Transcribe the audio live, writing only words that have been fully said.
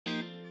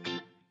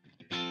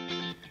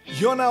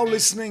You're now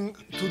listening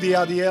to the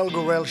Adiel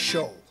Gorel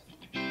Show.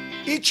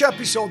 Each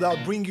episode,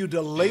 I'll bring you the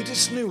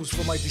latest news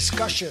from my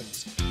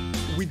discussions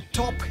with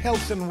top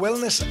health and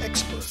wellness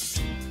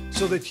experts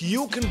so that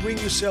you can bring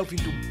yourself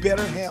into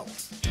better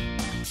health.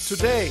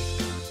 Today,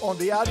 on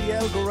the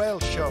Adiel Gorel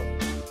Show.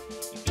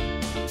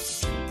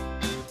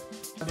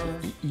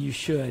 You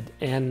should.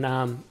 And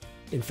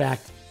in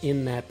fact,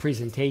 in that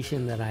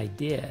presentation that I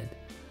did,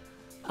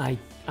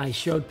 I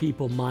showed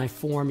people my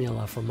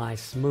formula for my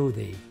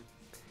smoothie.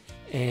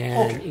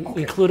 And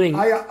okay. including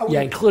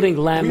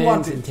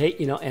lemons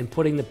and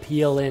putting the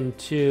peel in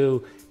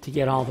to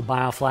get all the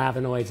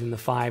bioflavonoids and the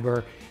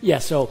fiber. Yeah,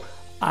 so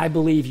I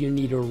believe you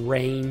need a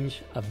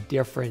range of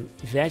different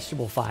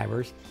vegetable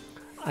fibers.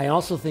 I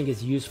also think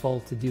it's useful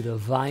to do the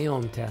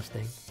biome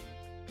testing.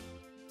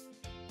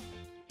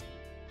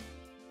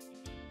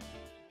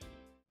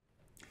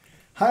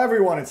 Hi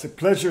everyone, it's a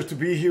pleasure to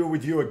be here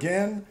with you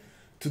again.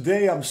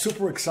 Today I'm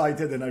super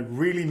excited and I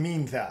really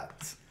mean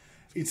that.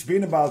 It's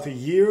been about a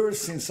year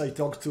since I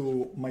talked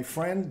to my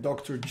friend,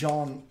 Dr.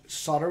 John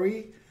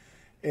Sottery,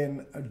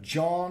 and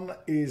John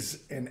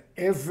is an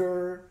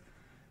ever,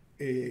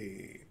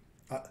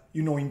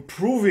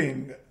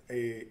 improving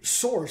a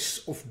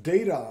source of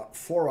data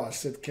for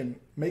us that can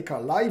make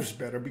our lives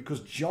better because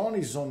John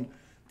is on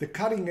the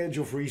cutting edge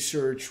of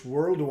research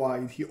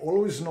worldwide. He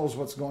always knows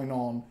what's going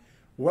on.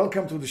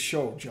 Welcome to the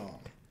show, John.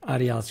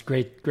 Adiel, it's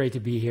great to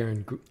be here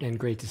and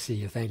great to see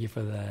you. Thank you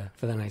for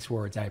the nice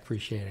words. I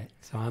appreciate it.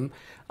 So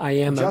I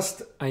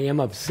am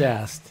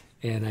obsessed,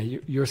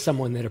 and you're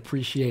someone that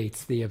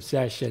appreciates the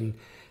obsession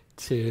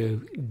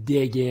to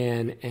dig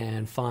in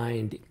and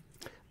find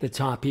the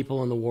top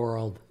people in the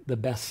world, the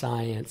best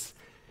science,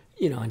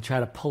 and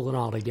try to pull it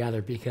all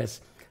together because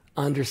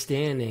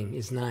understanding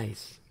is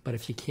nice, but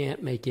if you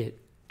can't make it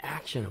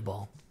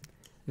actionable,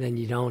 then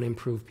you don't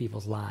improve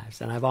people's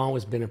lives. And I've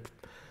always been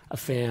a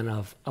fan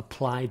of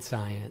applied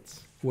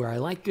science, where I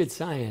like good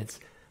science,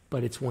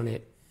 but it's when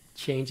it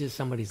changes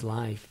somebody's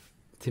life.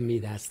 To me,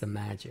 that's the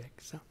magic.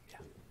 So,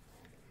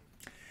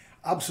 yeah.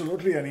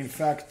 Absolutely, and in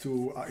fact,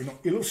 to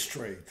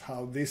illustrate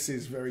how this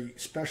is very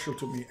special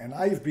to me, and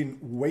I've been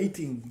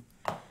waiting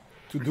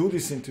to do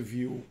this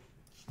interview.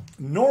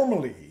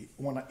 Normally,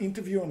 when I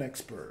interview an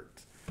expert,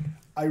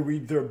 I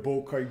read their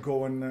book, I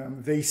go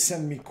and they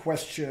send me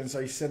questions,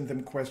 I send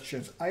them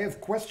questions. I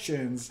have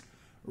questions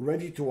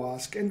ready to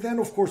ask. And then,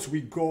 of course, we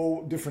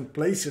go different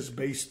places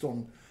based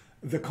on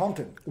the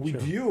content.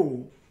 With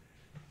you,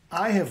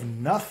 I have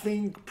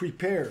nothing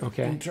prepared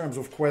in terms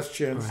of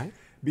questions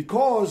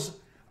because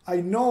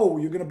I know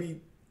you're gonna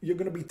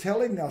be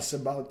telling us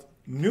about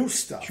new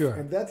stuff. Sure.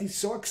 And that is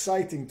so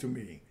exciting to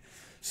me.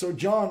 So,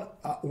 John,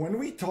 when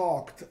we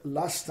talked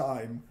last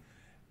time,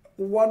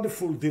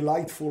 wonderful,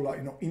 delightful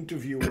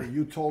interview where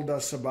you told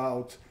us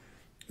about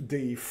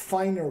the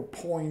finer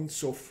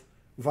points of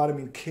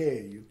vitamin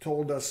K. You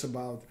told us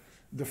about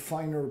the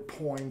finer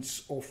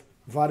points of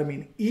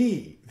vitamin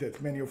E that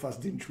many of us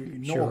didn't really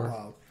know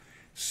about.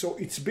 So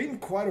it's been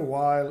quite a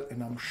while,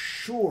 and I'm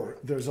sure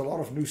there's a lot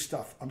of new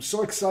stuff. I'm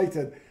so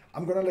excited.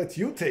 I'm going to let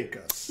you take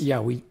us. Yeah,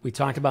 we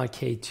talked about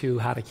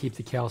K2, how to keep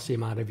the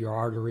calcium out of your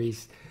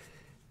arteries,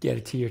 get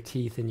it to your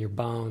teeth and your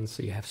bones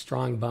so you have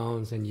strong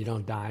bones and you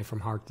don't die from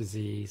heart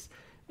disease.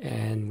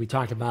 And we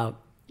talked about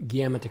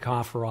gamma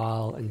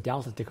tocopherol and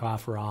delta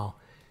tocopherol,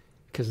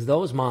 because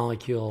those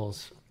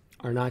molecules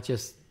are not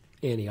just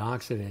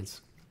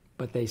antioxidants,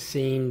 but they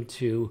seem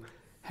to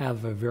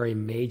have a very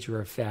major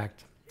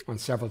effect on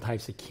several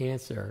types of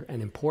cancer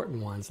and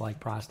important ones like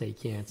prostate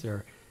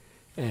cancer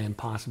and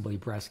possibly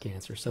breast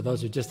cancer. So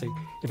those are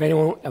if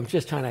anyone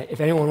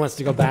wants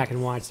to go back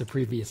and watch the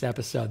previous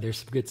episode, there's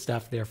some good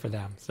stuff there for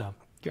them. So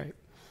great.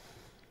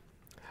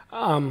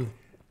 Do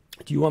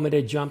you want me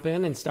to jump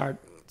in and start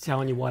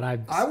telling you what I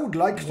would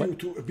like you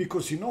to,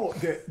 because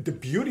the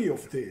beauty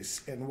of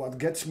this and what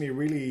gets me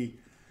really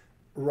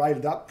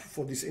riled up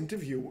for this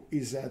interview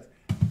is that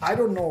I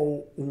don't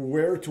know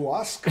where to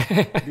ask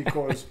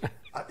because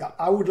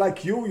I would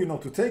like you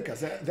to take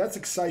us. That's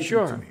exciting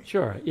to me.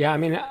 Sure. Yeah, I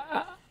mean,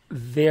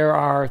 there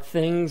are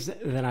things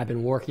that I've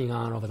been working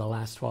on over the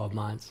last 12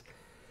 months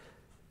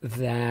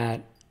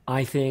that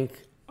I think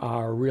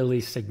are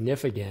really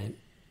significant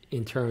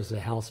in terms of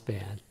health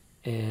span.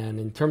 And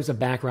in terms of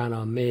background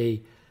on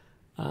me,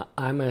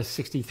 I'm a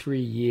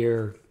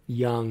 63-year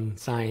young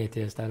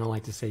scientist. I don't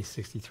like to say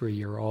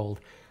 63-year-old.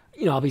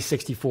 I'll be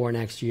 64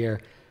 next year.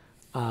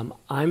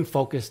 I'm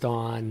focused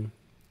on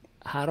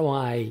how do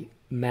I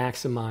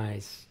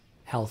maximize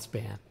health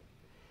span.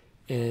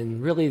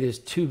 And really there's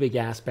two big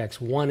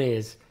aspects. One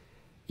is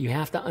you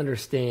have to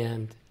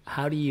understand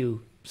how do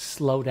you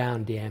slow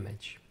down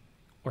damage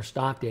or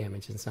stop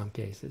damage in some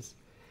cases.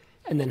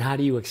 And then how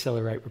do you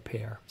accelerate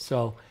repair?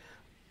 So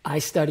I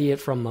study it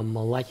from a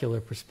molecular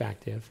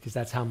perspective because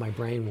that's how my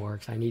brain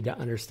works. I need to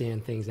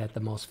understand things at the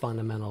most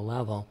fundamental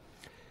level.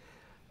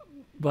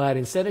 But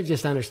instead of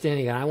just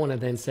understanding it, I want to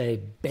then say,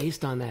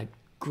 based on that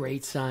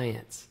great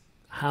science,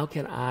 how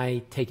can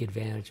I take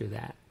advantage of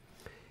that?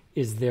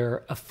 is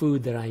there a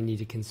food that I need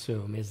to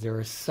consume? Is there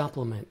a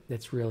supplement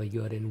that's really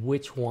good, and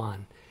which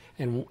one?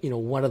 And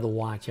what are the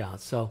watch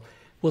outs? So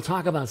we'll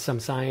talk about some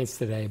science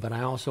today, but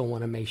I also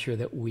want to make sure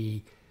that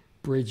we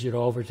bridge it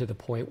over to the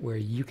point where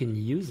you can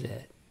use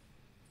it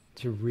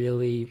to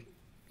really,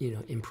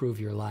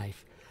 improve your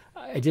life.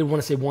 I did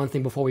want to say one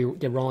thing before we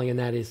get rolling, and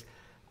that is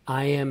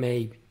I am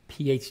a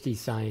PhD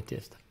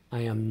scientist. I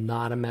am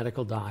not a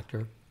medical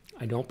doctor.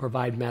 I don't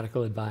provide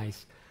medical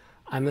advice.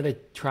 I'm going to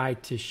try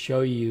to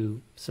show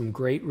you some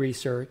great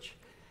research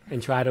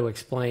and try to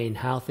explain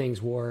how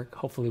things work,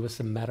 hopefully with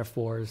some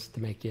metaphors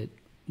to make it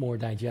more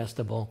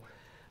digestible.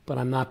 But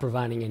I'm not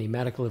providing any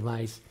medical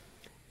advice.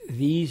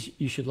 These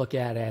you should look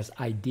at as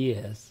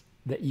ideas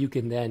that you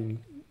can then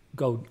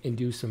go and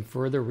do some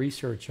further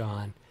research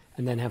on,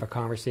 and then have a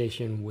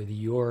conversation with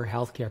your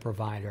healthcare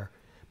provider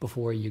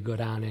before you go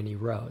down any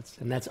roads.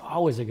 And that's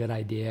always a good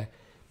idea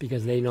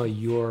because they know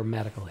your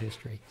medical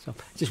history. So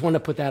just want to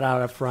put that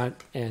out up front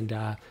and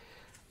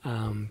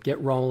get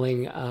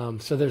rolling.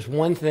 So there's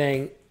one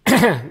thing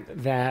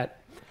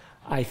that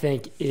I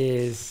think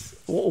is,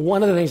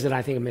 one of the things that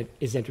I think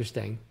is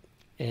interesting,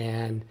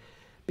 and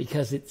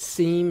because it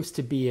seems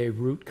to be a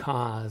root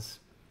cause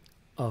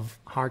of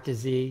heart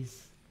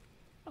disease,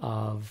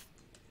 of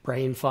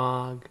brain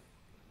fog,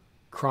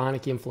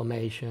 chronic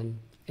inflammation,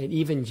 and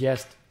even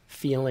just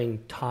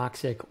feeling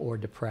toxic or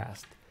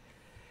depressed.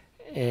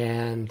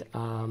 And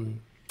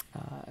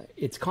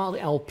it's called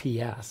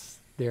LPS.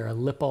 They're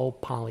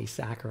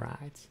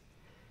lipopolysaccharides.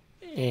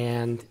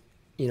 And,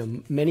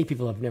 many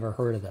people have never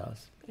heard of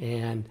those.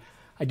 And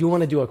I do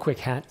want to do a quick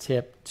hat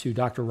tip to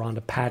Dr.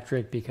 Rhonda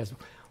Patrick, because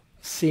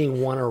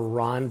seeing one of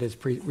Rhonda's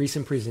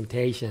recent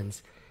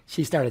presentations,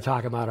 she started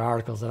talking about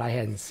articles that I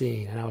hadn't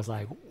seen. And I was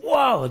like,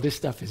 whoa, this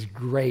stuff is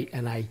great.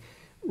 And I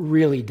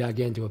really dug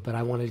into it. But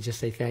I wanted to just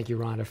say thank you,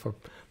 Rhonda, for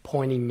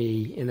pointing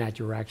me in that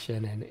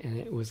direction. And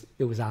it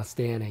was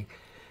outstanding.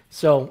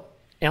 So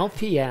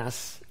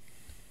LPS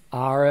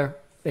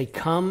they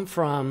come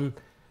from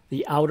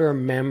the outer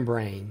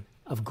membrane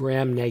of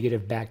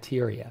gram-negative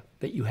bacteria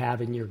that you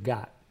have in your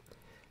gut.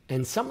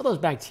 And some of those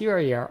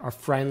bacteria are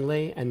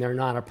friendly and they're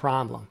not a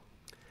problem.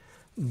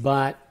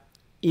 But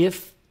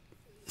if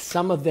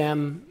some of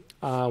them,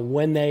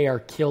 when they are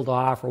killed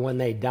off or when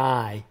they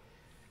die,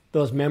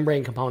 those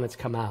membrane components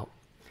come out.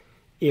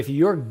 If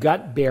your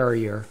gut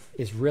barrier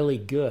is really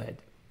good,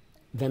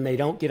 then they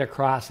don't get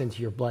across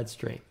into your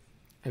bloodstream.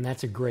 And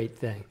that's a great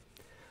thing.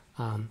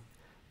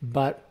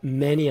 But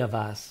many of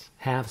us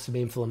have some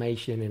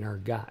inflammation in our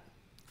gut.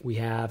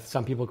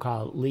 Some people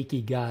call it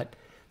leaky gut.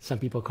 Some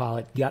people call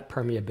it gut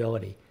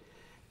permeability.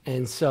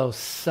 And so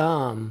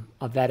some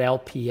of that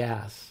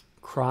LPS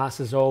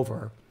crosses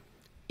over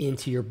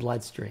into your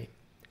bloodstream.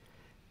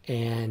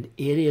 And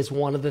it is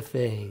one of the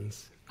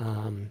things,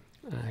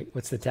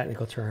 what's the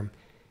technical term?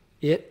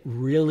 It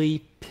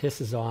really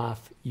pisses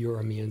off your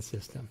immune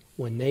system.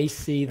 When they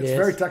see this... It's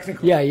very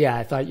technical. Yeah,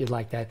 I thought you'd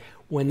like that.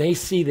 When they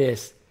see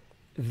this,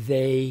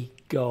 they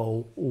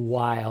go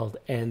wild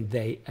and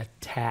they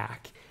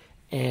attack.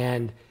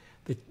 And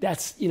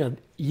that's,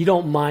 you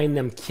don't mind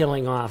them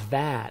killing off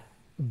that,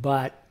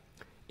 but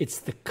it's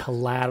the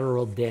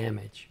collateral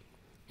damage.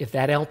 If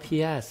that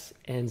LPS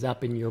ends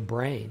up in your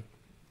brain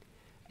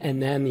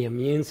and then the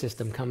immune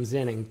system comes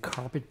in and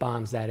carpet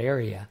bombs that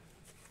area,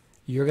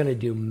 you're going to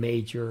do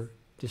major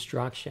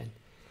destruction.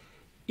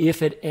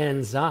 If it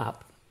ends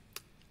up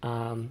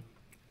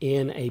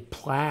in a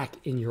plaque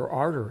in your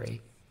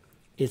artery,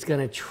 it's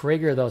going to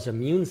trigger those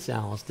immune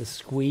cells to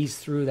squeeze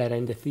through that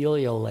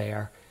endothelial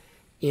layer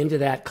into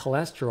that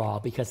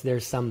cholesterol, because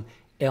there's some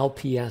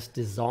LPS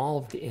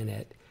dissolved in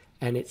it,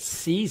 and it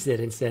sees it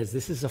and says,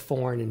 this is a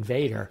foreign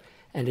invader,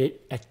 and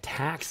it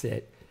attacks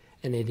it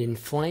and it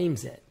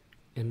inflames it.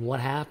 And what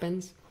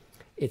happens?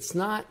 It's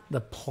not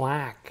the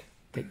plaque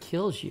that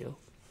kills you.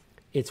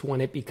 It's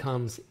when it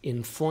becomes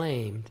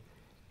inflamed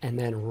and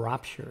then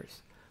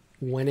ruptures.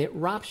 When it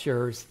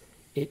ruptures,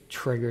 it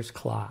triggers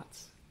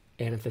clots.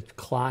 And if the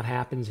clot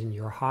happens in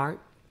your heart,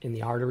 in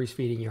the arteries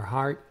feeding your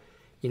heart,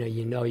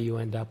 you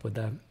end up with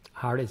a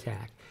heart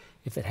attack.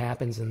 If it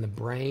happens in the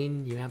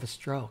brain, you have a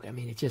stroke. I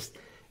mean,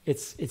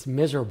 it's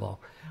miserable.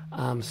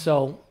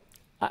 So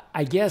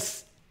I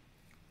guess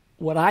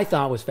what I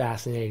thought was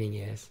fascinating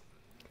is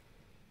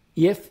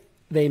if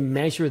they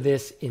measure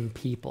this in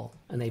people,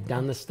 and they've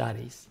done the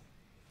studies,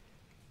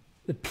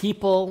 the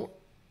people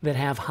that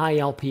have high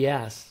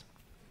LPS,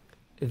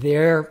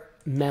 their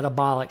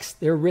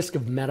risk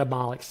of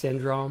metabolic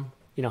syndrome,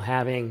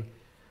 having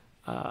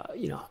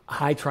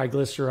high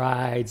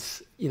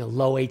triglycerides,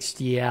 low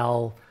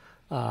HDL,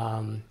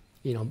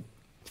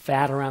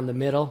 fat around the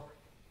middle,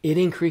 it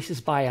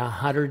increases by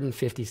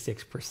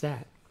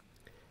 156%.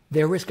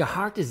 Their risk of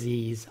heart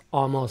disease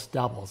almost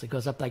doubles. It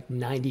goes up like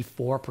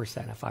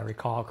 94%, if I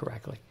recall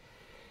correctly.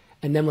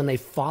 And then when they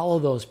follow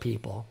those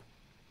people,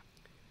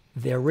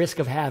 their risk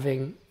of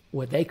having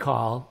what they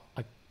call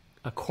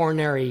a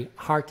coronary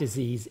heart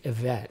disease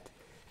event.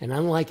 And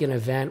unlike an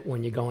event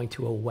when you're going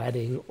to a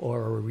wedding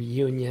or a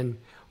reunion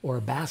or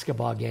a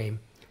basketball game,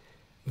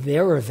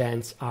 their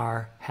events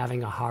are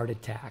having a heart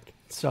attack.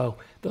 So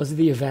those are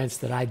the events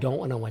that I don't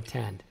want to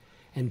attend.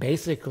 And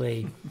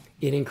basically,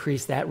 it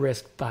increased that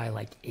risk by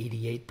like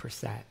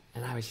 88%.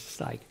 And I was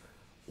just like,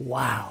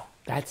 wow,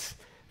 that's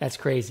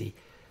crazy.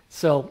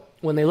 So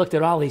when they looked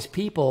at all these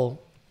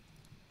people,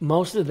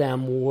 most of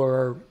them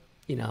were,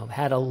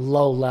 had a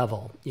low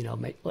level,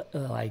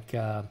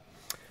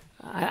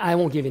 I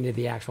won't give you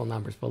the actual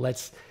numbers, but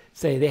let's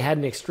say they had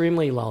an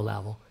extremely low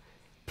level.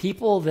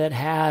 People that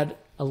had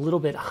a little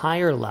bit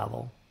higher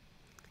level,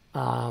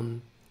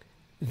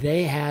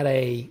 they had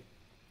a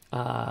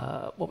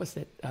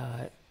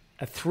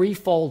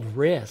threefold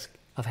risk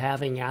of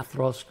having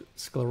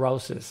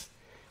atherosclerosis,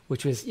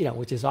 which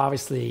is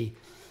obviously,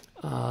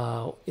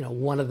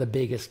 one of the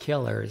biggest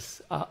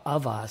killers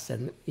of us,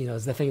 and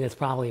is the thing that's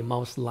probably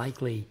most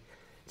likely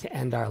to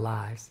end our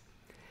lives.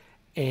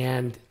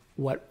 And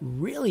what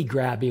really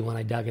grabbed me when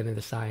I dug into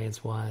the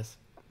science was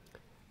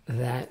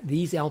that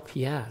these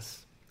LPS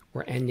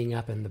were ending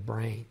up in the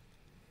brain,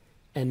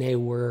 and they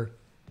were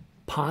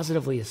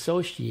positively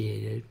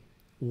associated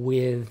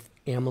with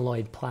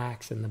amyloid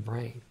plaques in the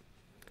brain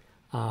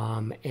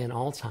and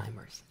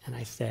Alzheimer's. And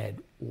I said,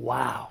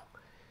 wow.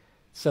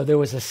 So there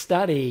was a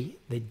study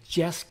that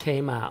just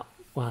came out.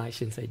 Well, I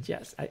shouldn't say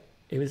just.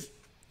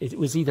 It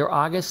was either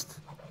August.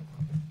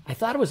 I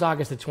thought it was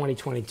August of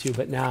 2022,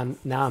 but now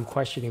I'm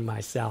questioning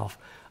myself.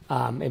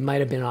 It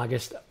might have been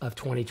August of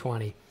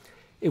 2020.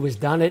 It was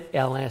done at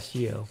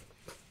LSU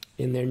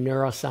in their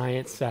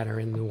neuroscience center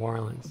in New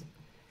Orleans.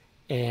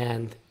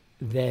 And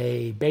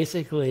they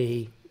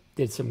basically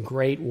did some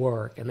great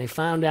work. And they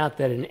found out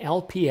that an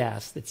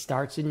LPS that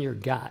starts in your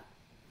gut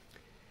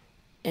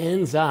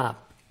ends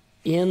up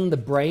in the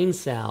brain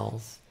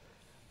cells,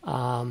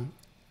 and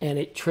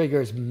it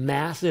triggers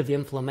massive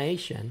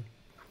inflammation.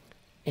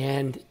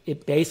 And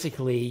it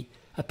basically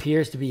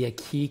appears to be a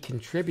key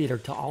contributor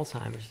to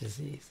Alzheimer's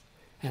disease.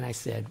 And I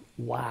said,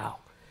 wow.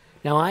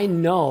 Now, I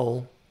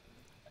know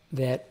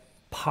that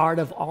part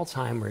of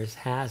Alzheimer's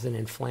has an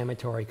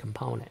inflammatory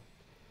component.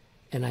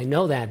 And I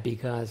know that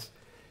because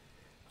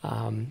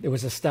there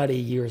was a study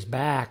years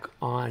back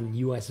on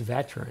U.S.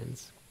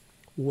 veterans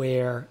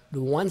where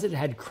the ones that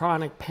had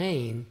chronic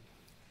pain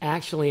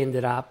actually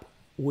ended up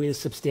with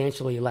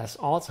substantially less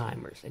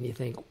Alzheimer's. And you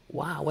think,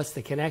 wow, what's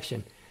the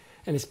connection?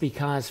 And it's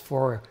because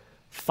for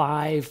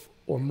 5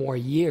 or more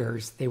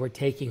years, they were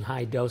taking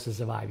high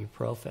doses of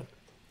ibuprofen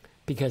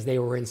because they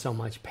were in so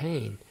much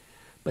pain.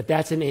 But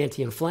that's an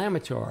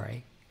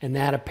anti-inflammatory, and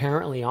that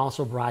apparently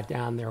also brought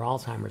down their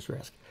Alzheimer's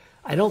risk.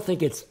 I don't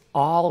think it's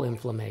all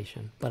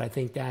inflammation, but I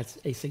think that's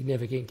a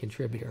significant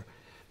contributor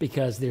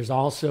because there's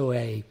also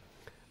a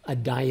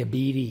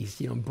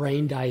diabetes,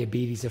 brain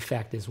diabetes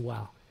effect as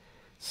well.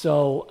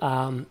 So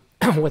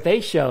what they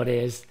showed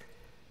is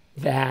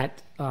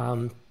that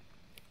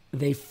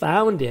they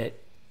found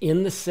it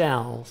in the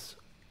cells,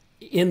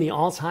 in the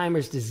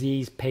Alzheimer's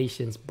disease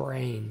patients'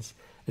 brains.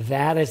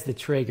 That is the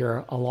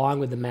trigger, along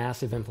with the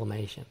massive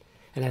inflammation.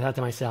 And I thought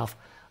to myself,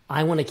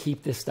 I want to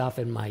keep this stuff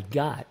in my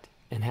gut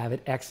and have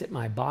it exit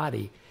my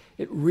body.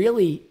 It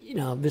really,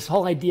 this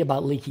whole idea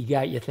about leaky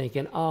gut, you're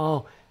thinking,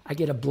 oh, I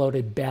get a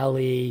bloated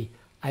belly,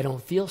 I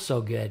don't feel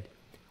so good.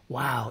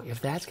 Wow,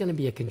 if that's going to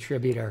be a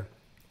contributor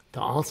to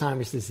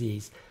Alzheimer's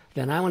disease,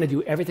 then I want to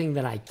do everything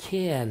that I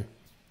can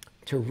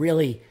to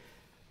really,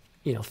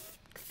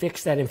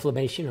 fix that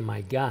inflammation in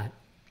my gut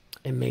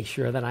and make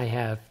sure that I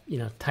have,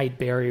 tight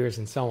barriers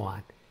and so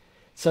on.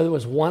 So there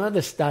was one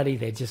other study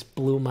that just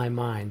blew my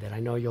mind that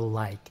I know you'll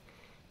like.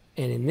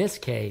 And in this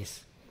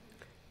case,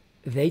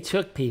 they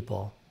took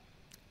people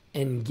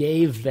and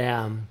gave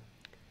them,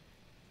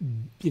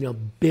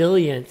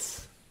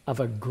 billionths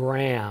of a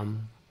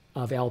gram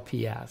of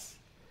LPS.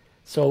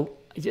 So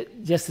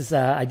just as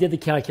I did the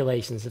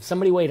calculations, if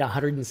somebody weighed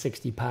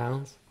 160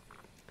 pounds,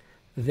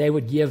 they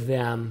would give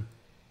them,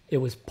 it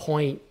was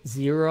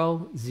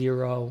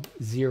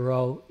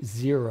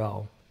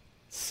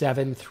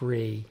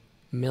 0.00073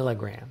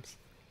 milligrams.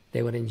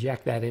 They would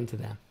inject that into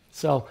them.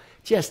 So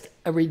just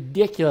a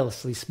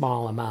ridiculously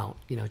small amount,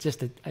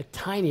 just a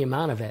tiny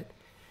amount of it.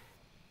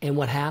 And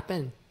what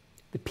happened?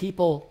 The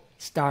people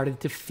started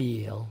to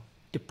feel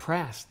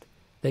depressed.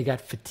 They got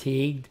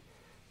fatigued,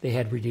 they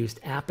had reduced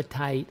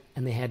appetite,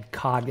 and they had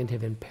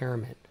cognitive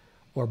impairment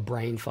or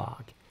brain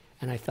fog.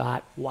 And I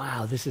thought,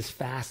 wow, this is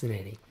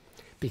fascinating.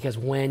 Because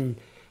when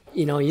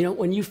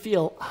you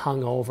feel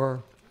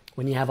hungover,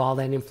 when you have all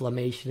that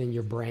inflammation in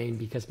your brain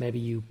because maybe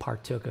you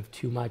partook of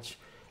too much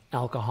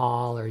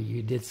alcohol or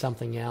you did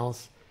something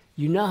else,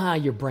 you know how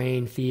your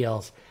brain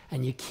feels,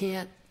 and you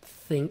can't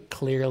think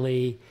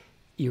clearly.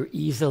 You're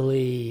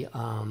easily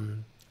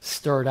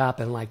stirred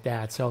up and like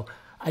that. So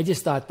I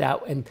just thought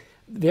that, and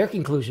their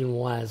conclusion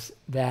was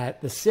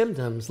that the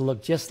symptoms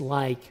look just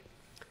like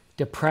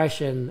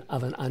depression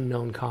of an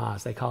unknown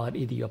cause. They call it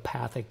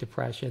idiopathic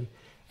depression.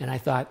 And I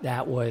thought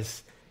that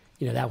was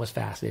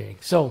fascinating.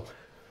 So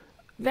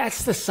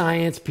that's the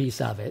science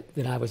piece of it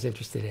that I was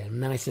interested in.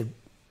 And then I said,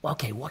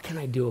 okay, what can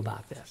I do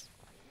about this?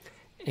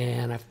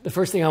 And the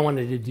first thing I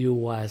wanted to do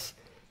was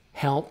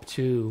help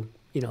to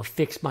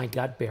fix my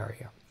gut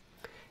barrier.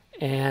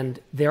 And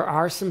there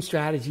are some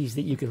strategies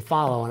that you can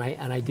follow,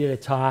 and I did a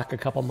talk a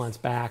couple months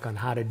back on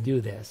how to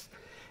do this.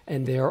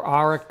 And there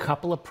are a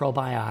couple of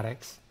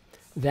probiotics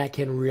that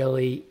can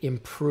really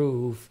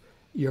improve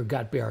your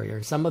gut barrier.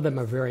 And some of them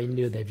are very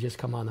new. They've just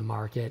come on the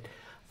market.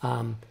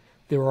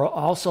 There are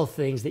also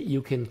things that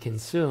you can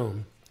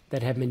consume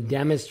that have been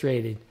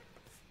demonstrated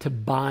to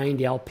bind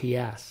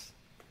LPS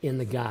in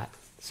the gut,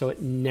 so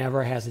it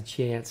never has a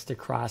chance to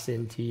cross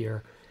into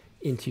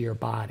your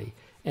body.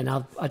 And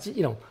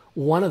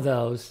one of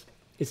those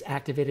is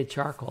activated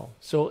charcoal.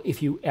 So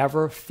if you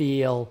ever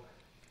feel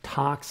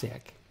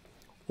toxic,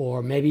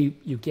 or maybe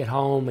you get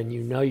home and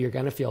you're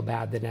going to feel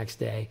bad the next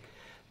day,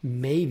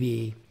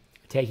 maybe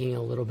taking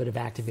a little bit of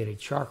activated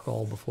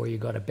charcoal before you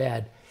go to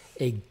bed,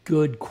 a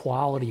good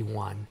quality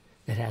one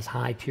that has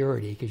high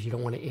purity, because you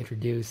don't want to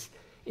introduce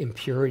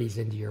impurities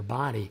into your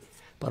body.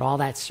 But all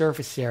that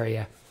surface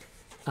area,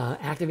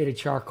 activated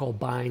charcoal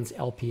binds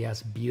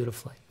LPS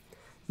beautifully.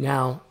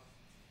 Now,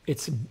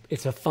 it's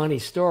a funny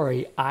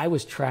story. I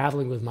was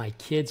traveling with my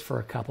kids for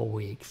a couple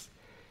weeks,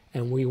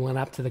 and we went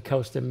up to the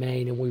coast of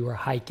Maine, and we were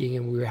hiking,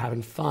 and we were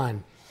having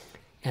fun.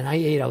 And I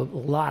ate a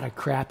lot of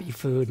crappy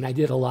food, and I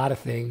did a lot of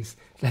things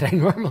that I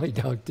normally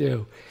don't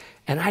do.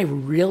 And I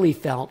really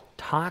felt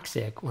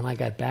toxic when I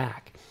got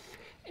back.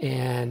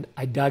 And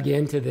I dug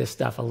into this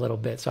stuff a little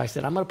bit. So I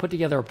said, I'm going to put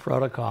together a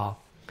protocol.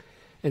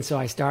 And so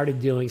I started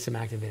doing some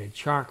activated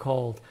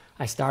charcoal.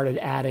 I started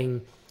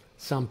adding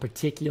some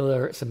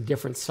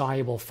different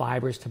soluble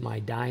fibers to my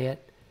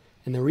diet.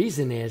 And the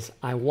reason is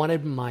I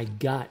wanted my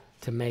gut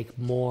to make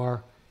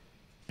more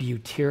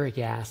butyric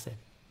acid.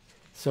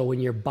 So when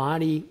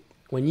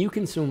you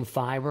consume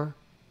fiber,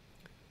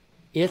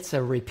 it's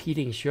a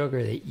repeating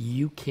sugar that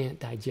you can't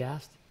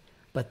digest,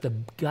 but the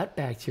gut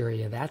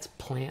bacteria, that's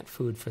plant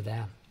food for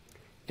them.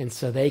 And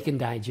so they can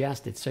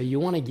digest it. So you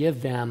want to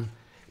give them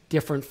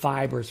different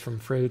fibers from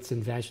fruits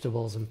and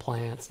vegetables and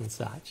plants and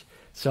such.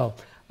 So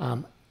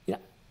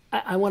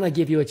I want to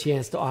give you a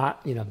chance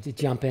to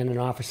jump in and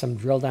offer some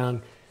drill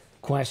down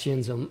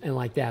questions and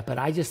like that. But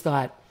I just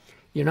thought,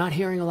 you're not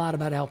hearing a lot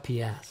about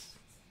LPS,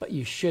 but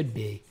you should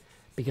be,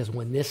 because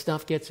when this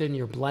stuff gets in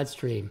your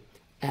bloodstream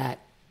at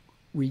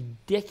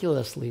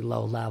ridiculously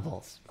low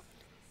levels,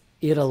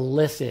 it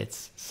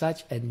elicits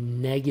such a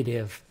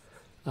negative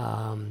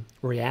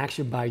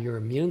reaction by your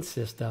immune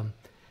system,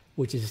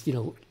 which is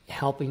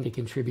helping to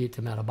contribute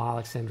to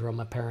metabolic syndrome,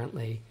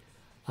 apparently,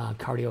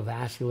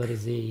 cardiovascular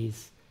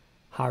disease,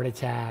 heart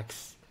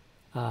attacks,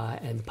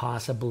 and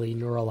possibly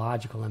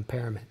neurological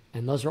impairment.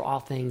 And those are all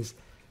things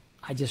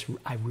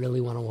I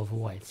really want to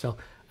avoid. So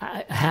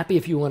I'm happy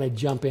if you want to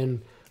jump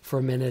in for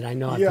a minute. I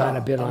know I've kind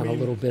of been on a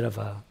little bit of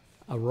a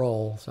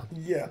roll. So.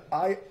 Yeah,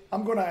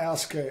 I'm going to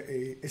ask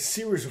a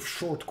series of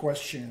short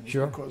questions,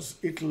 sure, because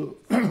it'll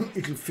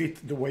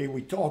fit the way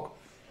we talk.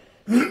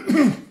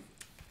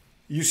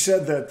 You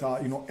said that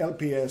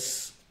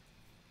LPS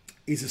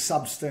is a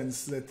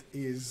substance that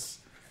is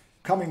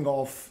coming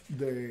off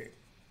the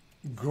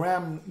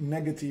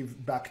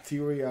gram-negative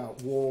bacteria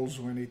walls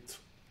when it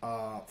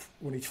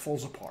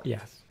falls apart.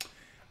 Yes.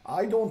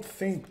 I don't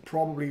think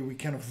probably we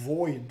can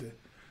avoid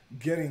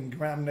getting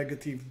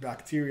gram-negative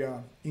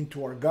bacteria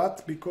into our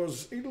gut,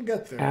 because it'll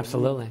get there.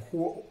 Absolutely.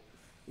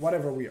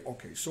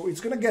 Okay, so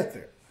it's going to get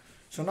there.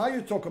 So now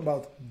you talk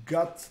about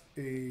gut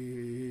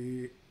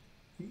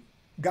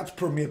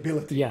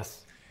permeability.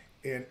 Yes.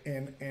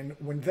 And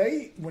when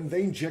they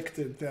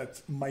injected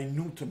that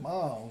minute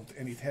amount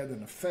and it had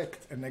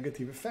a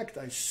negative effect,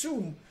 I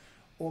assume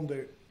on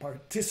the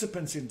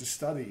participants in the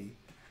study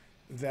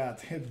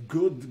that had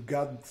good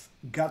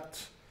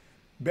gut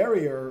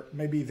barrier,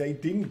 maybe they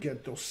didn't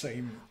get those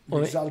same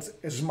results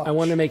as much. I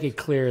want to make it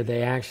clear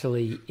they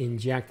actually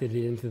injected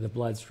it into the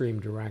bloodstream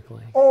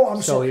directly. Oh,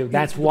 I'm sorry. So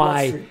that's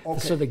why. Okay.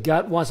 So the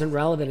gut wasn't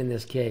relevant in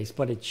this case,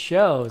 but it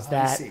shows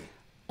that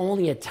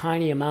only a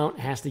tiny amount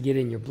has to get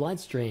in your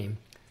bloodstream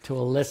to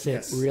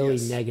elicit really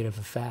negative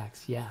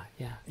effects. Yeah.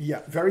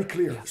 Yeah, very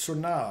clear. Yeah. So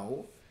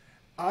now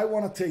I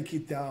want to take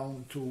it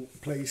down to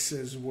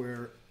places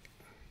where,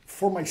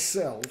 for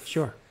myself,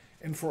 sure,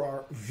 and for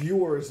our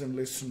viewers and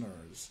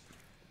listeners,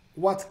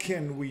 what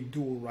can we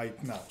do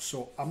right now?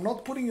 So I'm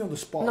not putting you on the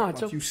spot,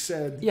 but you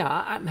said... Yeah,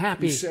 I'm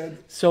happy. You said...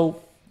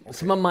 So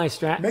some of my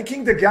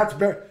making the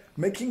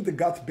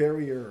gut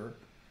barrier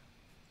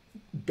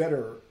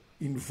better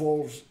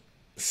involves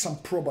some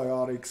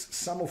probiotics,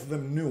 some of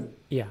them new.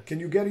 Yeah. Can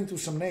you get into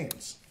some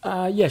names?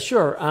 Yeah,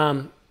 sure.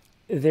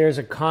 There's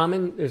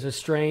a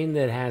strain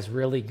that has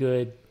really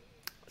good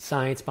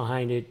science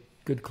behind it,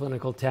 good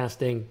clinical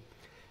testing,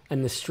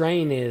 and the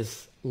strain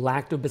is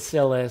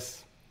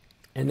Lactobacillus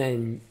and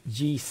then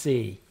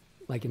GC.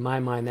 Like in my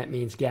mind, that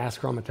means gas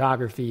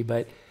chromatography,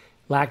 but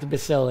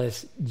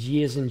Lactobacillus,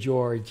 G as in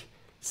George,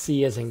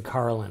 C as in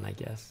Carlin, I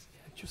guess.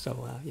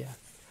 So,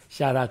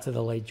 shout out to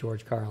the late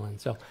George Carlin.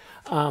 So,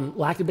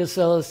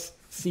 Lactobacillus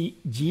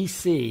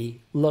GC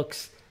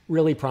looks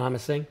really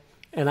promising,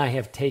 and I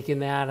have taken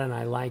that and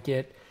I like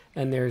it,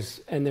 and there's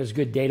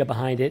good data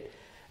behind it.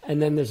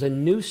 And then there's a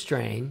new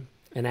strain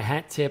And a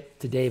hat tip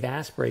to Dave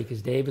Asprey,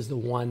 because Dave is the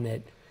one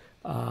that,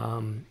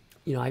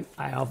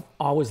 I've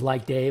always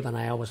liked Dave and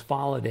I always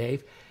follow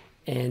Dave.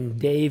 And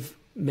Dave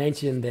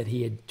mentioned that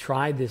he had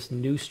tried this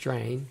new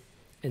strain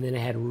and then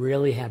it had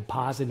really had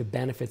positive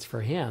benefits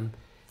for him.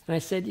 And I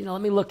said,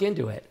 let me look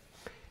into it.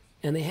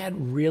 And they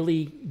had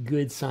really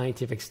good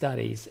scientific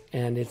studies.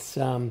 And it's,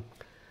 the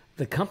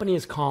company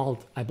is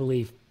called, I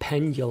believe,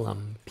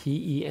 Pendulum,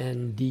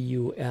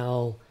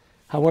 Pendul,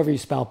 however you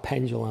spell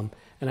pendulum.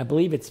 And I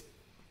believe it's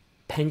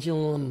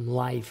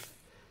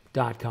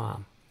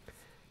pendulumlife.com.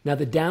 Now,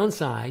 the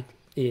downside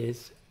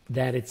is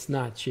that it's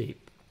not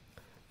cheap.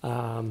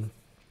 And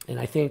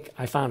I think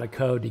I found a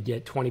code to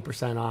get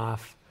 20%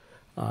 off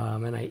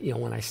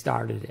when I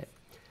started it.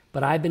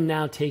 But I've been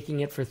now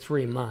taking it for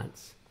 3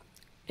 months.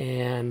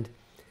 And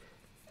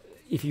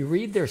if you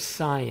read their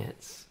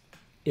science,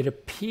 it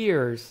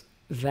appears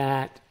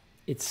that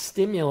it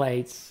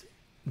stimulates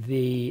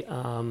the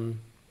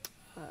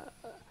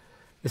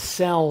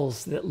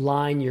cells that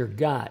line your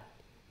gut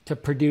to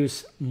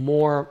produce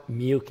more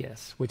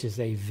mucus, which is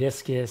a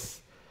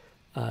viscous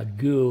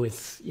goo.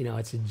 It's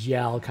a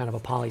gel, kind of a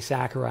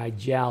polysaccharide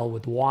gel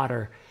with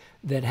water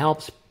that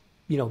helps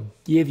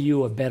give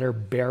you a better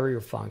barrier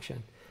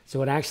function.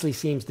 So it actually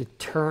seems to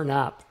turn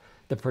up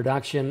the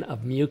production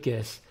of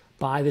mucus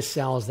by the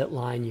cells that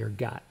line your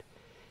gut.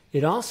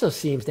 It also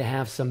seems to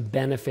have some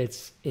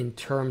benefits in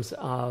terms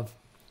of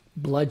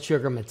blood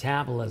sugar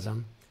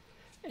metabolism,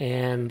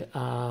 and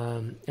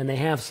they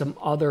have some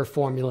other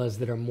formulas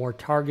that are more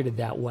targeted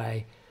that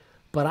way.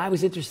 But I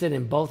was interested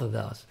in both of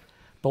those.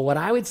 But what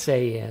I would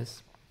say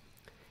is,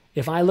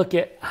 if I look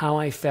at how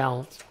I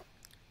felt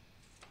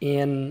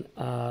in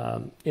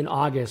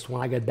August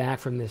when I got back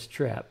from this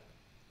trip,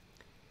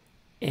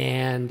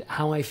 and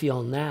how I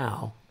feel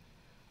now,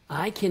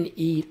 I can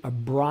eat a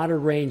broader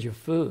range of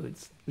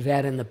foods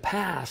that in the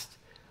past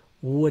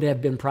would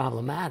have been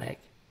problematic.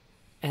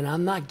 And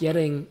I'm not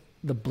getting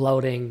the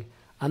bloating.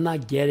 I'm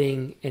not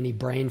getting any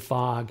brain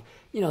fog.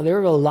 There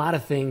are a lot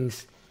of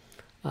things.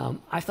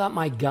 I thought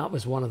my gut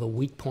was one of the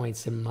weak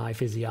points in my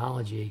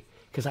physiology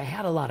because I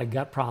had a lot of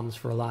gut problems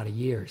for a lot of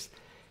years.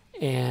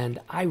 And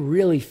I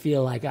really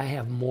feel like I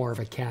have more of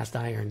a cast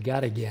iron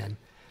gut again,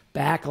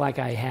 back like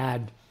I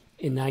had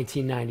in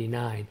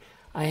 1999.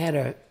 I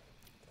had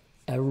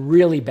a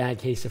really bad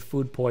case of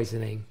food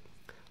poisoning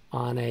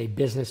on a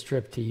business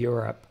trip to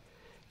Europe.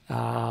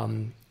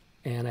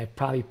 And I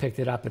probably picked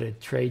it up at a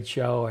trade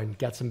show and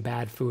got some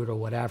bad food or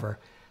whatever.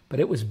 But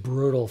it was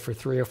brutal for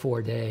 3 or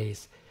 4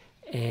 days.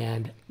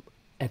 And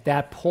at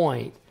that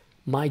point,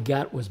 my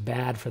gut was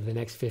bad for the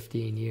next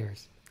 15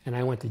 years. And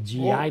I went to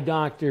GI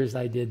doctors.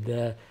 I did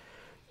they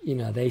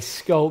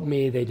scoped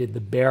me. They did the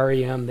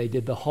barium. They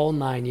did the whole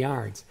 9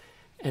 yards.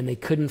 And they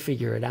couldn't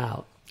figure it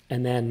out.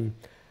 And then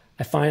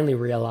I finally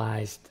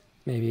realized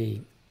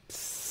maybe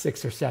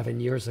 6 or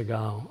 7 years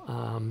ago,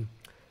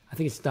 I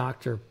think it's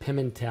Dr.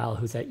 Pimentel,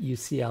 who's at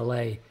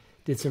UCLA,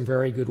 did some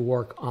very good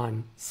work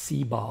on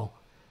SIBO,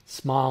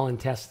 small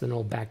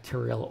intestinal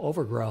bacterial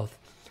overgrowth.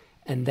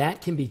 And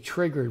that can be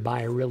triggered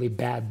by a really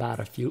bad bout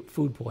of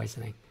food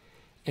poisoning.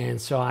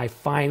 And so I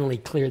finally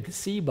cleared the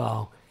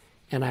SIBO,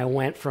 and I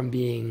went from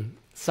being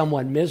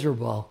somewhat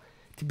miserable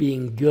to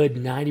being good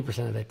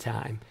 90% of the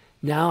time.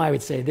 Now I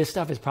would say this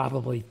stuff has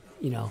probably,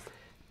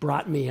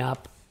 brought me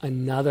up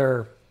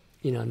another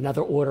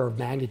order of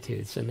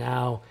magnitude. So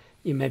now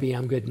maybe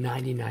I'm good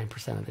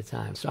 99% of the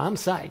time. So I'm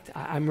psyched.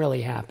 I'm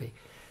really happy.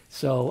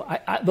 So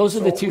those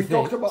are the two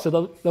things.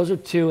 So those are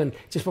two. And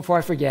just before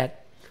I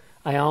forget,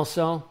 I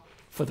also,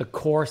 for the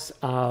course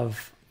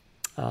of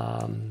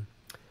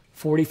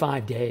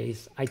 45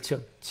 days, I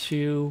took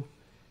 2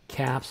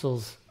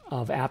 capsules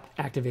of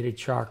activated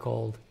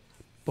charcoal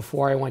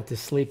before I went to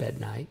sleep at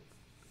night.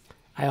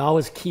 I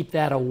always keep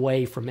that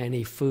away from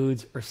any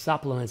foods or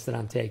supplements that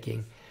I'm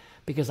taking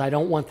because I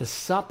don't want the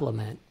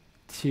supplement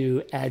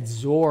to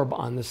adsorb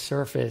on the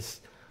surface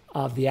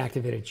of the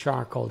activated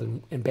charcoal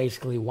and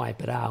basically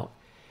wipe it out.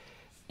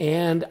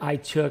 And I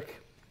took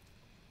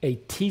a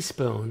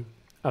teaspoon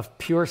of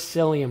pure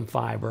psyllium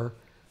fiber.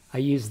 I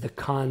used the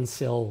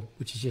Consil,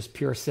 which is just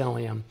pure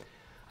psyllium.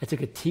 I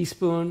took a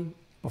teaspoon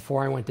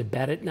before I went to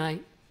bed at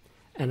night,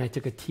 and I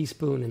took a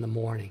teaspoon in the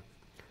morning.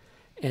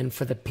 And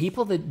for the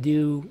people that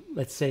do,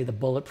 let's say, the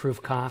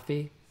bulletproof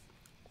coffee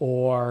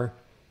or,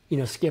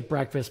 skip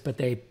breakfast, but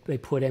they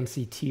put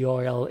MCT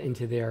oil in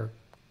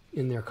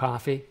their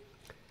coffee,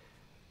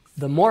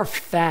 the more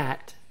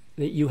fat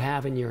that you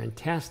have in your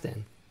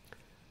intestine,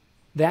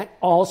 that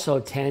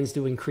also tends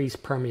to increase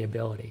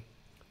permeability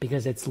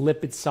because it's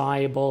lipid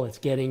soluble, it's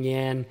getting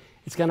in,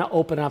 it's going to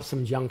open up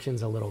some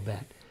junctions a little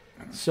bit.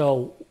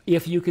 So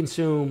if you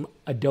consume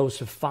a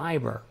dose of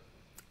fiber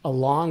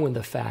along with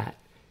the fat,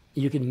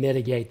 you can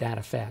mitigate that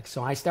effect.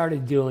 So I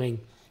started doing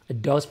a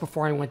dose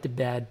before I went to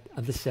bed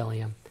of the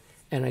psyllium,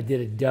 and I did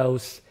a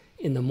dose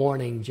in the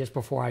morning just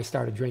before I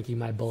started drinking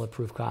my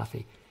bulletproof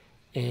coffee.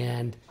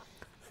 And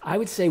I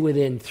would say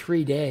within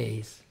 3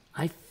 days,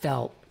 I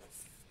felt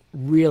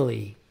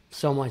really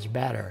so much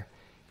better.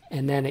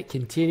 And then it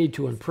continued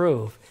to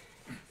improve.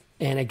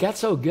 And it got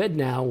so good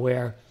now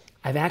where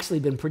I've actually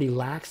been pretty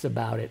lax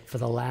about it for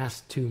the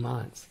last 2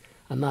 months.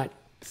 I'm not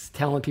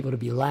telling people to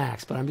be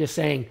lax, but I'm just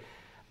saying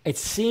it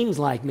seems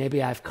like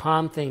maybe I've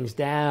calmed things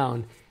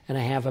down and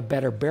I have a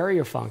better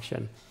barrier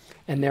function,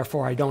 and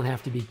therefore I don't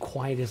have to be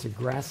quite as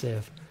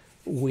aggressive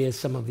with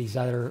some of these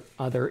other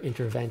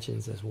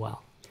interventions as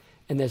well.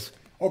 And there's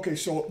Okay,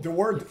 so the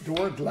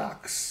word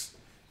lax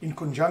in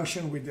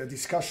conjunction with the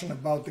discussion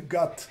about the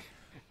gut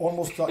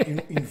almost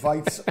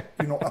invites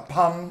a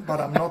pun,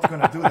 but I'm not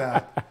going to do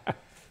that.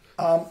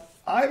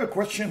 I have a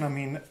question. I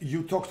mean,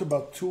 you talked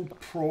about 2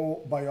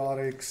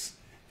 probiotics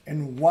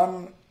and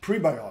 1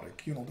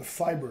 prebiotic, the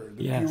fiber,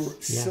 the Yes, pure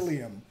yes.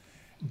 psyllium.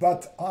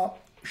 But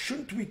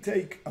shouldn't we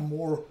take a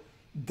more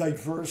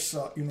diverse,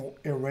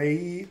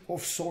 array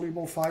of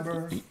soluble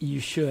fiber?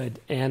 You should.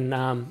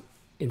 And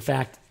in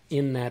fact,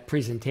 in that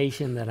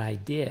presentation that I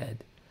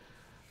did,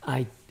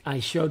 I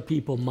showed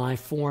people my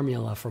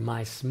formula for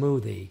my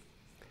smoothie,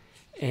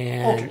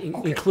 and Okay.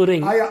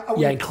 including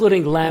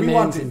including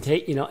lemons and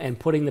and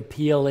putting the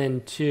peel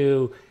in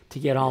to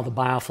get all the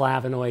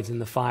bioflavonoids and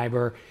the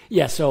fiber.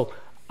 Yeah, so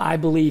I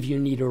believe you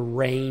need a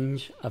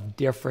range of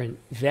different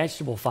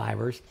vegetable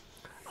fibers.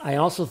 I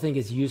also think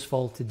it's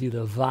useful to do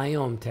the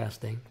biome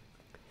testing,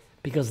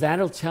 because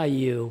that'll tell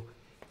you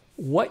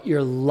what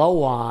you're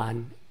low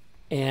on,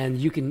 and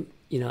you can,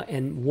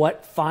 and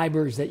what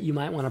fibers that you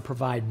might want to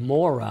provide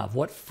more of,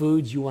 what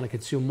foods you want to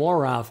consume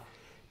more of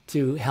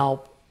to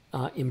help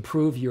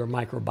improve your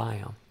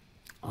microbiome.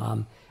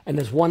 And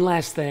there's one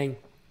last thing.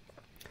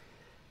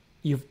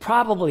 You've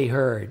probably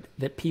heard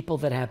that people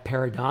that have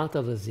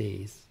periodontal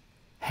disease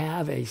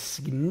have a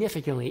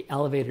significantly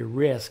elevated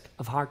risk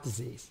of heart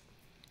disease.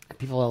 And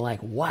people are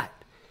like, what?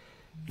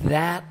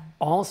 That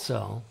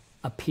also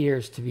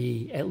appears to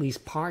be at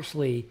least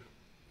partially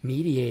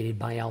mediated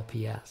by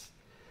LPS.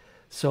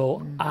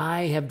 So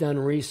I have done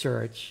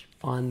research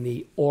on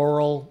the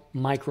oral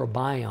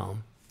microbiome,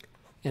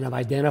 and I've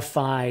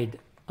identified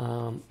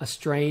a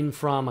strain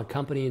from a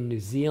company in New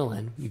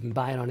Zealand. You can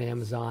buy it on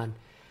Amazon,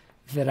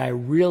 that I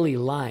really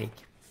like.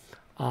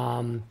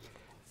 And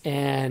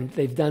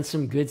they've done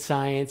some good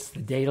science.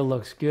 The data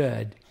looks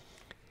good.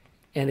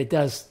 And it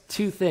does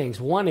 2 things.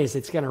 One is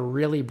it's going to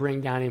really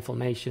bring down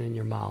inflammation in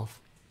your mouth.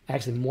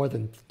 Actually, more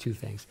than 2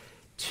 things.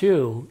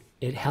 2,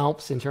 it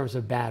helps in terms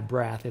of bad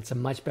breath. It's a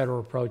much better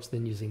approach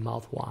than using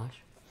mouthwash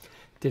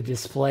to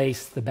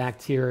displace the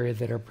bacteria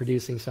that are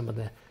producing some of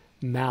the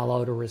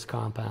malodorous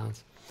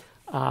compounds.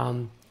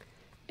 And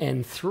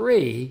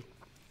 3,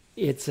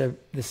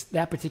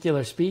 that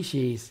particular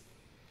species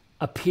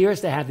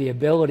appears to have the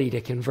ability to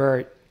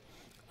convert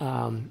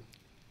NO3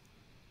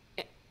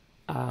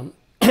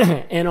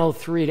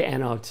 to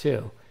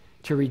NO2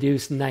 to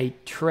reduce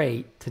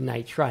nitrate to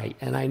nitrite.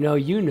 And I know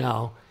you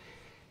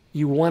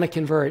want to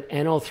convert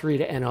NO3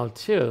 to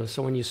NO2,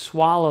 so when you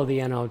swallow the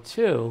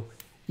NO2,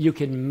 you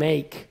can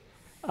make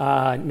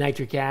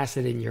nitric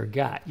acid in your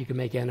gut. You can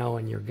make NO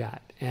in your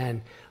gut.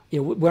 And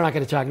we're not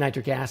going to talk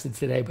nitric acid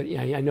today, but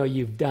I know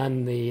you've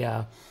done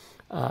the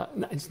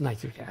it's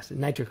nitric acid,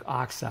 nitric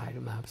oxide.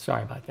 I'm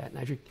sorry about that.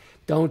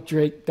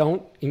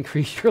 Don't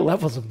increase your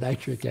levels of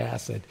nitric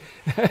acid.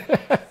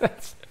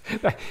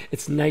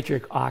 It's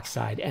nitric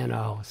oxide,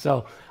 NO.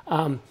 So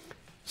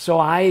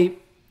I,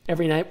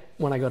 every night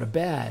when I go to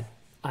bed,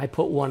 I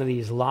put one of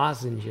these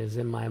lozenges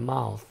in my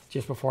mouth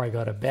just before I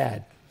go to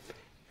bed.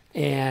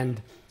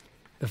 And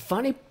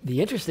the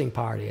interesting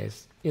part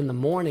is, in the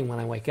morning when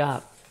I wake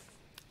up,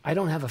 I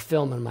don't have a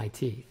film in my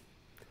teeth.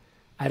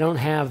 I don't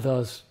have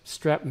those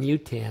strep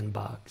mutan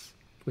bugs,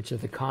 which are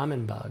the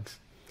common bugs,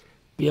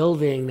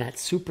 building that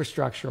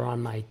superstructure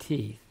on my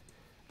teeth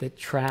that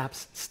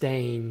traps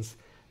stains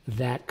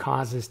that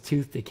causes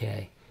tooth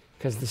decay.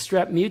 Because the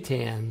strep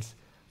mutans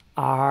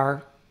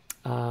are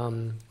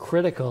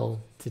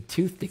critical to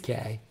tooth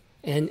decay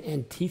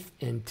and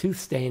tooth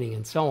staining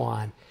and so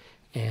on.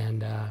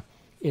 And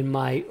in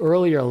my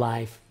earlier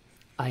life,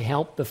 I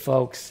helped the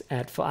folks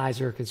at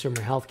Pfizer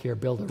Consumer Healthcare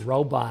build a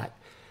robot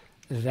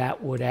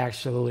that would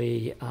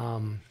actually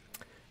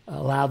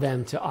allow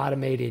them to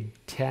automated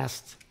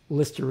test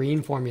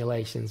Listerine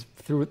formulations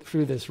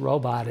through this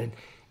robot. And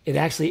it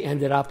actually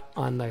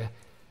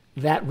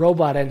that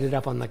robot ended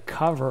up on the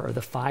cover of the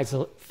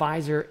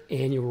Pfizer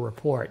annual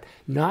report,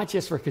 not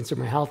just for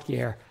consumer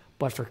healthcare,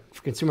 but for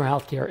consumer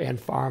healthcare and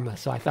pharma.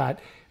 So I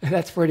thought,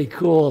 that's pretty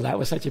cool. That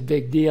was such a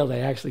big deal.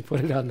 They actually put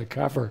it on the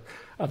cover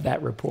of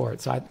that report.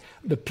 So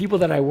the people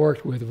that I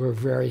worked with were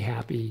very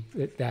happy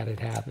that it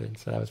happened.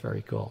 So that was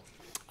very cool.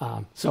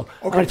 I'm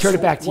going to turn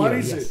it back to you. What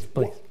is yes, it?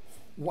 Please.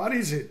 What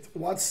is it?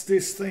 What's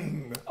this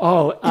thing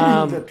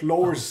that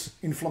lowers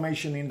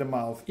inflammation in the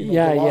mouth? The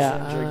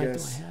lozenge, I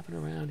guess. Do I have it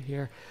around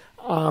here?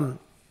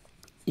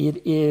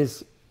 It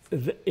is,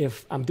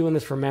 if I'm doing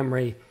this from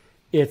memory,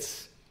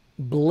 it's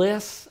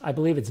Bliss. I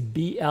believe it's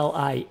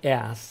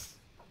BLIS,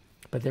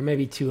 but there may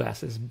be 2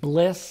 S's.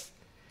 Bliss,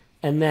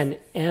 and then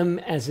M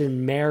as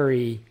in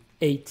Mary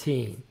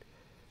 18.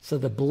 So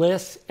the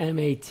Bliss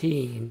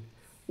M18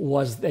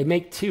 they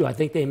make 2. I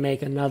think they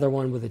make another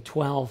one with a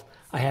 12.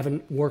 I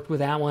haven't worked with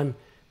that one,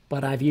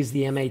 but I've used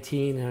the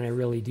M18 and I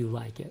really do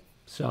like it.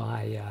 So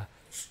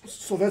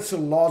So that's a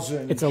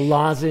lozenge. it's a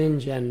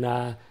lozenge, and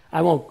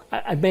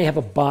I may have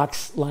a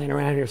box lying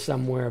around here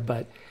somewhere,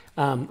 but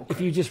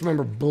if you just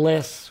remember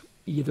Bliss,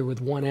 either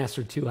with one S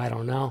or two, I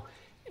don't know,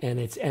 and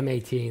it's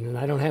M18, and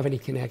I don't have any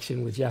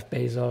connection with Jeff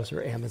Bezos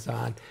or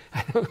Amazon.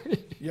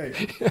 Yeah.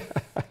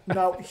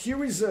 Now,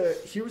 here is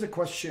a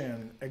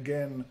question,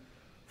 again,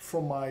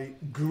 from my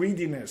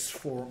greediness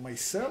for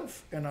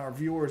myself and our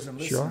viewers and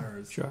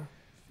listeners. Sure.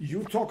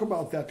 You talk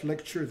about that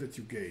lecture that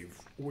you gave,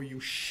 where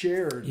you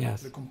shared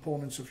Yes. the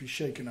components of your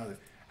shake and other.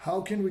 How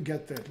can we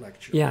get that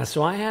lecture? Yeah,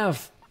 so I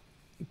have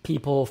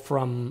people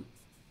from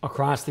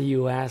across the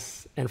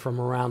U.S. and from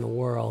around the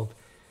world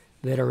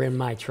that are in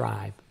my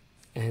tribe.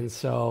 And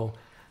so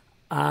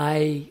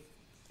I,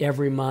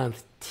 every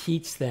month,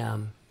 teach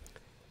them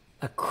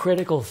a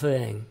critical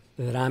thing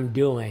that I'm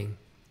doing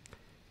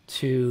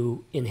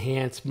to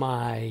enhance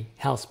my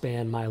health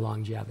span, my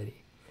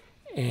longevity.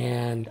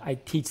 And I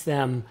teach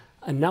them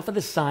enough of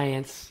the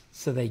science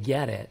so they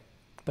get it,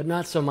 but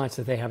not so much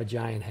that they have a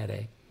giant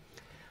headache.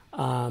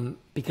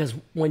 Because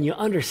when you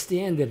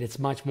understand it, it's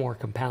much more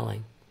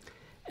compelling.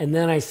 And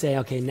then I say,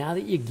 okay, now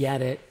that you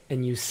get it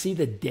and you see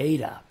the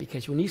data,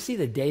 because when you see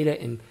the data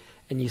and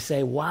you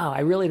say, wow, I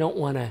really don't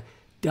want to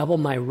double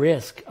my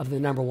risk of the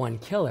number one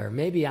killer.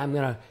 Maybe I'm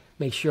going to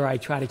make sure I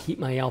try to keep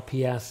my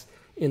LPS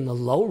in the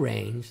low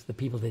range, the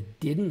people that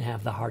didn't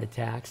have the heart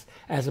attacks,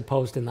 as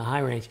opposed to in the high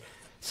range.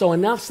 So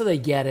enough so they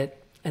get it.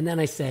 And then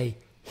I say,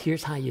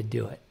 here's how you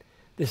do it.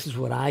 This is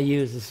what I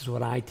use. This is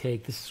what I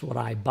take. This is what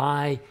I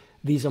buy.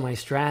 These are my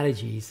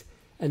strategies.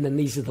 And then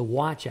these are the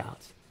watch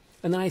outs.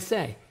 And then I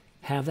say,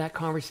 have that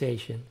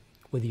conversation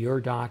with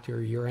your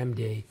doctor, your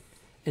MD,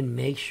 and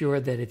make sure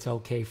that it's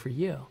okay for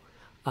you.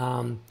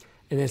 And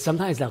then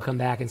sometimes they'll come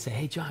back and say,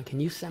 hey, John, can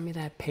you send me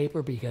that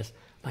paper? Because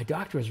my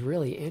doctor is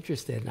really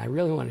interested, and I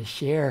really want to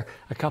share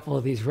a couple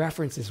of these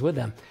references with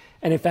them.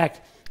 And in fact,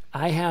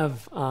 I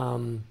have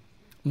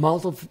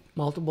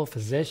multiple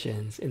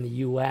physicians in the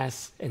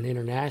U.S. and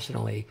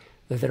internationally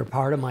that are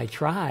part of my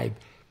tribe,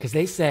 because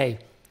they say,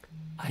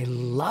 I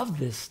love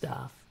this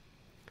stuff.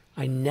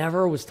 I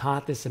never was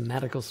taught this in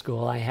medical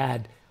school. I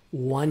had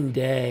one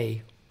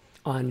day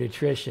on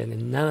nutrition,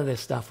 and none of this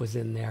stuff was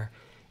in there.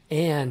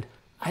 And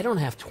I don't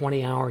have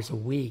 20 hours a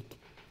week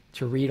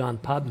to read on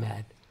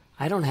PubMed.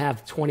 I don't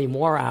have 20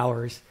 more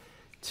hours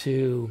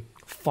to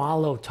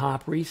follow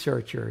top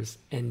researchers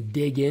and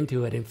dig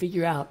into it and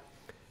figure out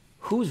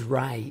who's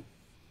right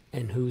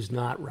and who's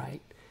not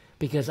right.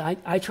 Because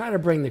I try to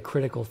bring the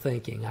critical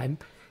thinking. I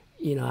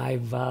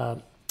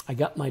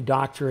got my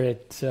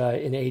doctorate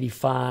in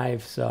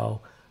 '85,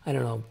 so I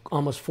don't know,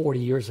 almost 40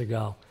 years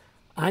ago.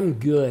 I'm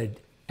good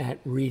at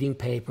reading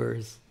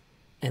papers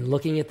and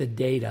looking at the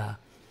data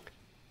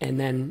and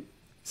then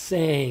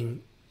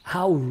saying,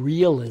 how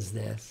real is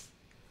this?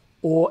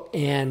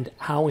 And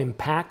how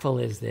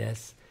impactful is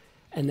this?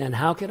 And then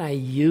how can I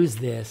use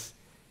this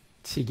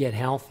to get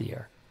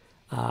healthier?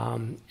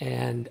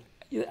 And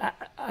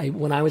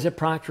when I was at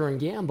Procter &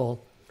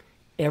 Gamble,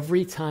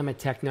 every time a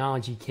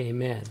technology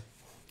came in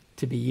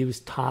to be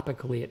used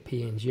topically at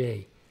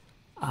P&G,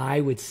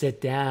 I would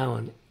sit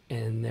down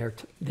and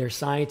their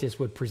scientists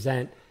would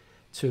present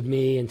to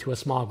me and to a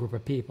small group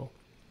of people.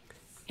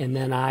 And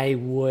then I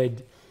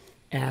would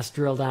ask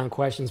drill down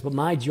questions. But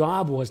my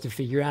job was to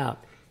figure out,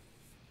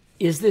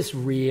 is this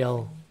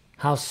real?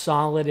 How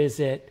solid is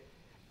it?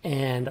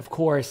 And of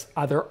course,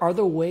 are there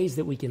other ways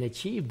that we can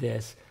achieve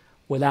this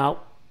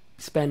without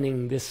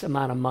spending this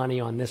amount of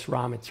money on this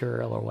raw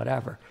material or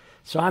whatever?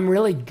 So I'm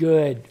really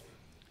good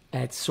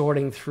at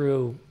sorting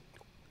through,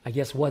 I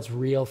guess, what's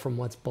real from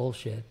what's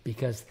bullshit,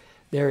 because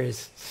there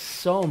is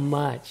so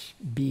much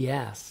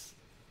BS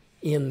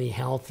in the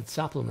health and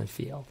supplement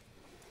field.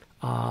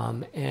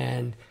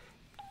 And,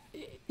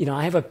 you know,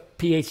 I have a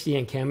PhD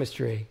in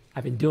chemistry.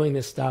 I've been doing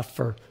this stuff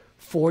for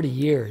 40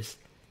 years,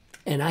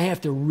 and I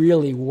have to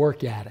really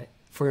work at it.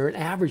 For an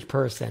average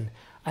person,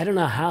 I don't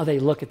know how they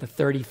look at the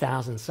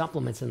 30,000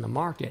 supplements in the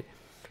market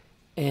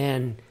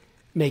and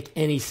make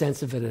any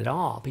sense of it at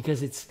all,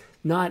 because it's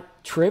not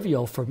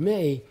trivial for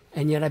me,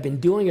 and yet I've been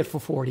doing it for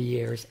 40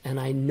 years, and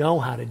I know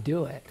how to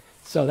do it.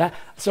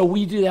 So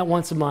we do that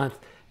once a month,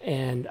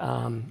 and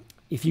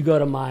if you go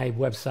to my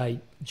website,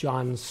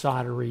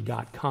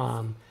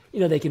 johnsottery.com, you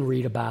know, they can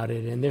read about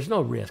it, and there's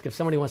no risk. If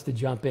somebody wants to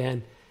jump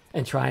in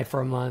and try it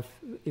for a month,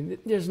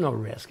 there's no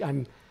risk.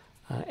 I'm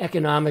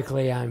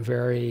economically, I'm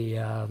very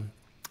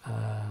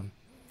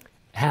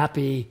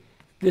happy.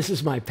 This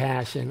is my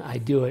passion. I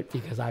do it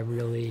because I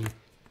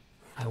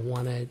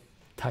want to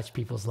touch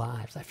people's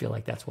lives. I feel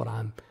like that's what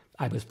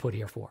I was put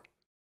here for.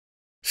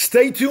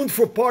 Stay tuned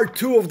for part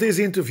 2 of this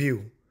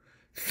interview.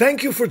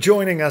 Thank you for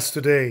joining us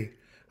today.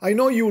 I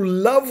know you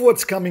love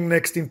what's coming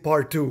next in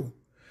part 2.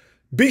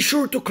 Be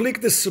sure to click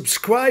the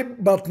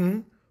subscribe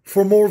button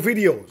for more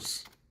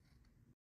videos.